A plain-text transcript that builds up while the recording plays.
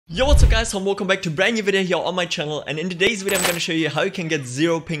Yo, what's up guys, and welcome back to a brand new video here on my channel. And in today's video I'm going to show you how you can get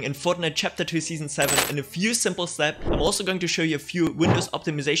 0 ping in Fortnite Chapter 2 Season 7 in a few simple steps. I'm also going to show you a few Windows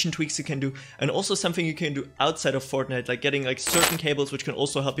optimization tweaks you can do, and also something you can do outside of Fortnite, like getting like certain cables which can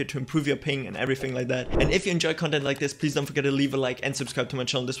also help you to improve your ping and everything like that. And if you enjoy content like this, please don't forget to leave a like and subscribe to my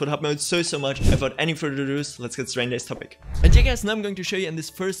channel. This would help me out so much. Without any further ado, let's get straight into today's topic. And yeah guys, now I'm going to show you in this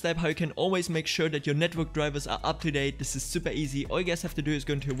first step how you can always make sure that your network drivers are up to date. This is super easy. All you guys have to do is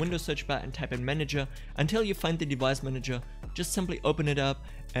go into your Windows search bar and type in manager until you find the device manager. Just simply open it up,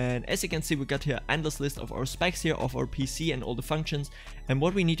 and as you can see, we got here endless list of our specs here of our PC and all the functions. And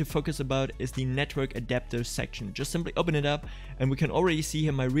what we need to focus about is the network adapter section. Just simply open it up, and we can already see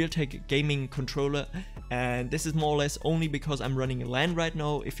here my Realtek gaming controller, and this is more or less only because I'm running LAN right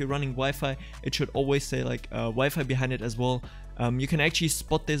now. If you're running Wi-Fi, it should always say like Wi-Fi behind it as well. You can actually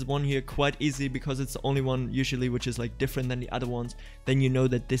spot this one here quite easy because it's the only one usually which is like different than the other ones. Then you know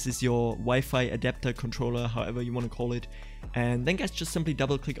that this is your Wi-Fi adapter controller, however you want to call it. And then guys, just simply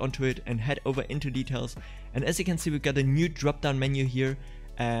double click onto it and head over into details. And as you can see, we've got a new drop down menu here.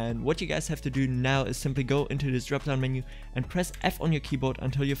 And what you guys have to do now is simply go into this drop down menu and press F on your keyboard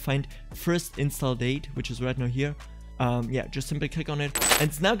until you find first install date, which is right now here. Yeah, just simply click on it, and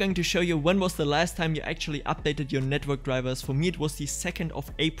it's now going to show you when was the last time you actually updated your network drivers. For me it was the 2nd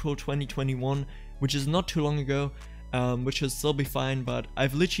of April 2021, which is not too long ago, which should still be fine. But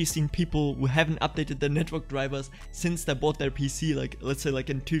I've literally seen people who haven't updated their network drivers since they bought their PC, like let's say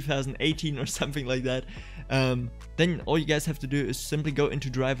like in 2018 or something like that. Then all you guys have to do is simply go into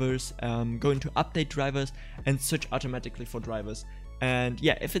drivers, go into update drivers, and search automatically for drivers. And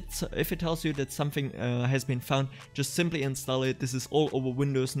yeah, if it tells you that something has been found, just simply install it. This is all over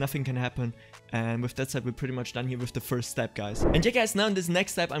Windows, nothing can happen. And with that said, we're pretty much done here with the first step, guys. And yeah guys, now in this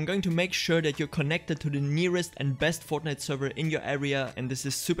next step, I'm going to make sure that you're connected to the nearest and best Fortnite server in your area. And this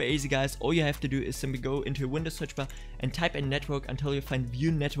is super easy, guys. All you have to do is simply go into your Windows search bar and type in network until you find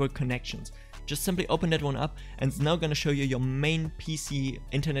view network connections. Just simply open that one up, and it's now going to show you your main PC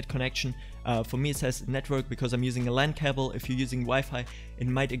internet connection. For me it says network because I'm using a LAN cable. If you're using Wi-Fi, it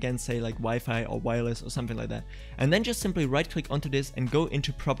might again say like Wi-Fi or wireless or something like that. And then just simply right click onto this and go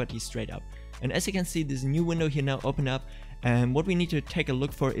into properties straight up. And as you can see, there's a new window here now open up, and what we need to take a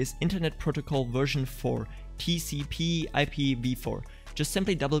look for is Internet Protocol version 4, TCP IPv4. Just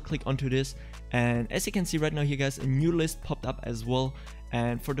simply double click onto this, and as you can see right now here guys, a new list popped up as well.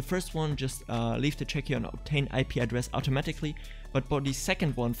 And for the first one, just leave the check here on obtain IP address automatically. But for the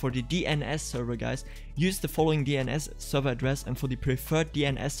second one, for the DNS server guys, use the following DNS server address, and for the preferred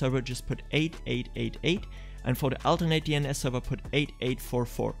DNS server just put 8888, and for the alternate DNS server put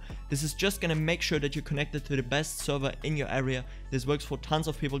 8844. This is just gonna make sure that you're connected to the best server in your area. This works for tons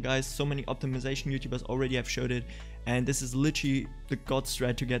of people, guys. So many optimization YouTubers already have showed it, and this is literally the god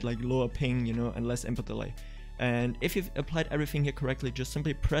strat to get like lower ping, you know, and less input delay. And if you've applied everything here correctly, just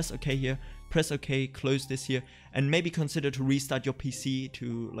simply press OK here, press OK, close this here, and maybe consider to restart your PC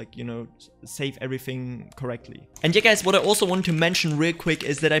to, like, you know, save everything correctly. And yeah guys, what I also want to mention real quick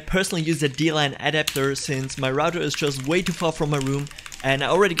is that I personally use a D-Lan adapter since my router is just way too far from my room. And I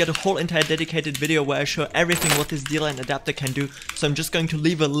already got a whole entire dedicated video where I show everything what this D-Lan adapter can do. So I'm just going to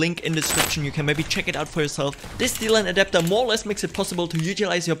leave a link in the description. You can maybe check it out for yourself. This D-Lan adapter more or less makes it possible to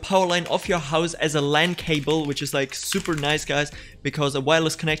utilize your power line of your house as a LAN cable, which is like super nice, guys, because a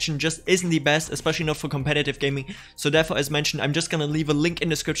wireless connection just isn't the best, especially not for competitive gaming. So therefore, as mentioned, I'm just gonna leave a link in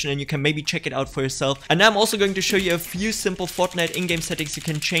the description and you can maybe check it out for yourself. And now I'm also going to show you a few simple Fortnite in-game settings you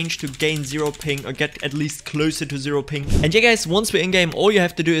can change to gain 0 ping or get at least closer to 0 ping. And yeah guys, once we're in-game, all you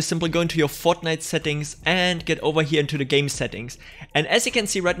have to do is simply go into your Fortnite settings and get over here into the game settings. And as you can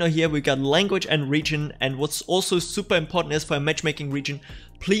see right now here, we got language and region, and what's also super important is for a matchmaking region,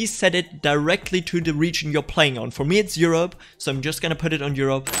 please set it directly to the region you're playing on. For me it's Europe, so I'm just gonna put it on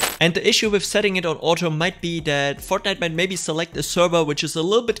Europe. And the issue with setting it on auto might be that Fortnite might maybe select a server which is a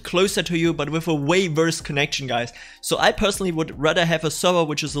little bit closer to you but with a way worse connection, guys. So I personally would rather have a server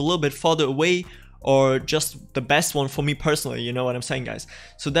which is a little bit farther away, or just the best one for me personally, you know what I'm saying, guys.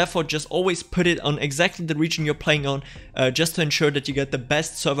 So therefore, just always put it on exactly the region you're playing on, just to ensure that you get the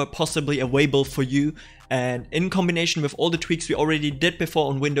best server possibly available for you. And in combination with all the tweaks we already did before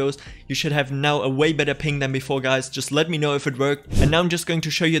on Windows, you should have now a way better ping than before, guys. Just let me know if it worked. And now I'm just going to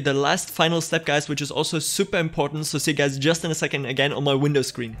show you the last final step, guys, which is also super important. So see you guys just in a second again on my Windows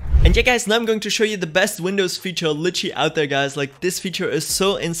screen. And yeah guys, now I'm going to show you the best Windows feature literally out there, guys. Like, this feature is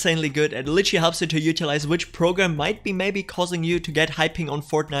so insanely good. It literally helps you to utilize which program might be maybe causing you to get high ping on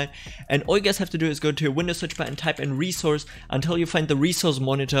Fortnite. And all you guys have to do is go to your Windows search bar and type in resource until you find the resource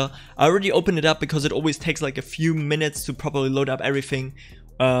monitor. I already opened it up because it always takes like a few minutes to properly load up everything.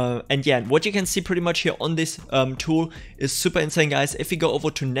 And yeah, what you can see pretty much here on this tool is super insane, guys. If you go over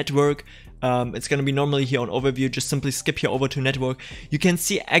to Network, it's gonna be normally here on Overview, just simply skip here over to Network. You can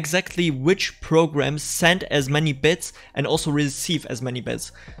see exactly which programs send as many bits and also receive as many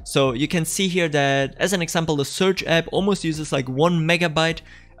bits. So you can see here that, as an example, the search app almost uses like 1 megabyte,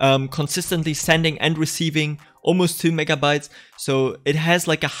 consistently sending and receiving almost 2 megabytes. So it has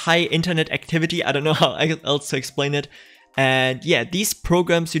like a high internet activity. I don't know how else to explain it. And yeah, these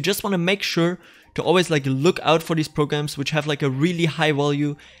programs, you just want to make sure to always like look out for these programs which have like a really high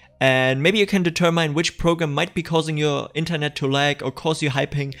value, and maybe you can determine which program might be causing your internet to lag or cause you high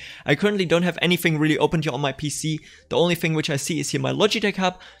ping. I currently don't have anything really open here on my PC. The only thing which I see is here my Logitech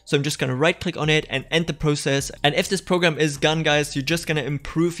hub, so I'm just gonna right click on it and end the process. And if this program is gone, guys, you're just gonna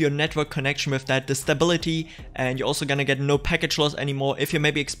improve your network connection with that, the stability, and you're also gonna get no package loss anymore if you're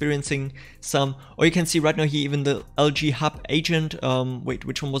maybe experiencing some. Or you can see right now here even the LG hub agent, wait,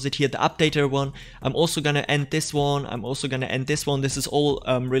 which one was it here, the updater one. I'm also gonna end this one, I'm also gonna end this one. This is all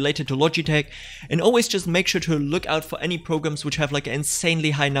related to Logitech. And always just make sure to look out for any programs which have like an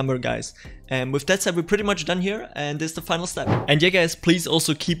insanely high number, guys. And with that said, we're pretty much done here, and this is the final step. And yeah, guys, please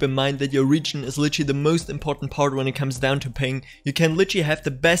also keep in mind that your region is literally the most important part when it comes down to ping. You can literally have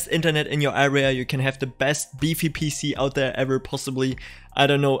the best internet in your area, you can have the best beefy PC out there ever possibly. I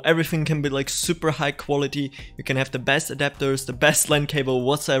don't know, everything can be like super high quality. You can have the best adapters, the best LAN cable,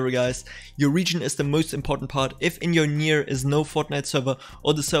 whatsoever, guys. Your region is the most important part. If in your near is no Fortnite server,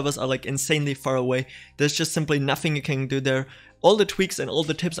 or the servers are like insanely far away, there's just simply nothing you can do there. All the tweaks and all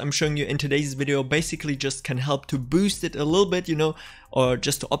the tips I'm showing you in today's video basically just can help to boost it a little bit, you know, or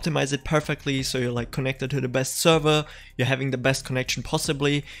just to optimize it perfectly so you're like connected to the best server, you're having the best connection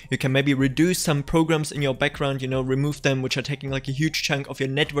possibly. You can maybe reduce some programs in your background, you know, remove them which are taking like a huge chunk of your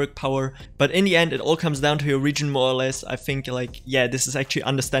network power. But in the end, it all comes down to your region more or less. I think like, yeah, this is actually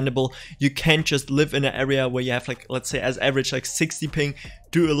understandable. You can't just live in an area where you have like, let's say as average like 60 ping,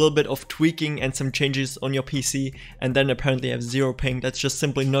 do a little bit of tweaking and some changes on your PC, and then apparently have 0 ping. That's just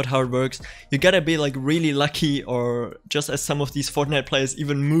simply not how it works. You gotta be like really lucky, or just as some of these Fortnite players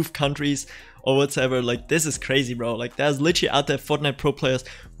even move countries or whatsoever. Like, this is crazy, bro. Like, there's literally out there Fortnite pro players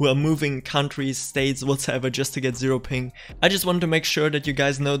who are moving countries, states, whatsoever just to get 0 ping. I just wanted to make sure that you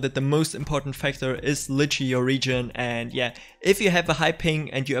guys know that the most important factor is literally your region. And yeah, if you have a high ping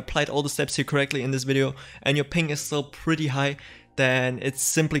and you applied all the steps here correctly in this video and your ping is still pretty high, then it's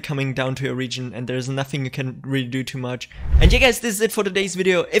simply coming down to your region and there's nothing you can really do too much. And yeah, guys, this is it for today's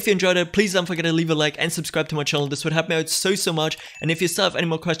video. If you enjoyed it, please don't forget to leave a like and subscribe to my channel. This would help me out so much. And if you still have any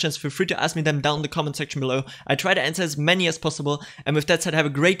more questions, feel free to ask me them down in the comment section below. I try to answer as many as possible. And with that said, have a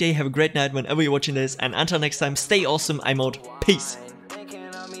great day, have a great night whenever you're watching this, and until next time, stay awesome. I'm out. Peace.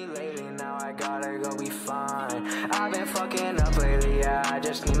 I've been fucking up lately, yeah, I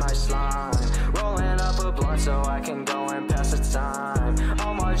just need my slime. Rolling up a blunt so I can go and pass the time.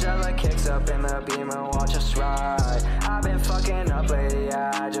 All my jelly kicks up in the beam and watch us ride.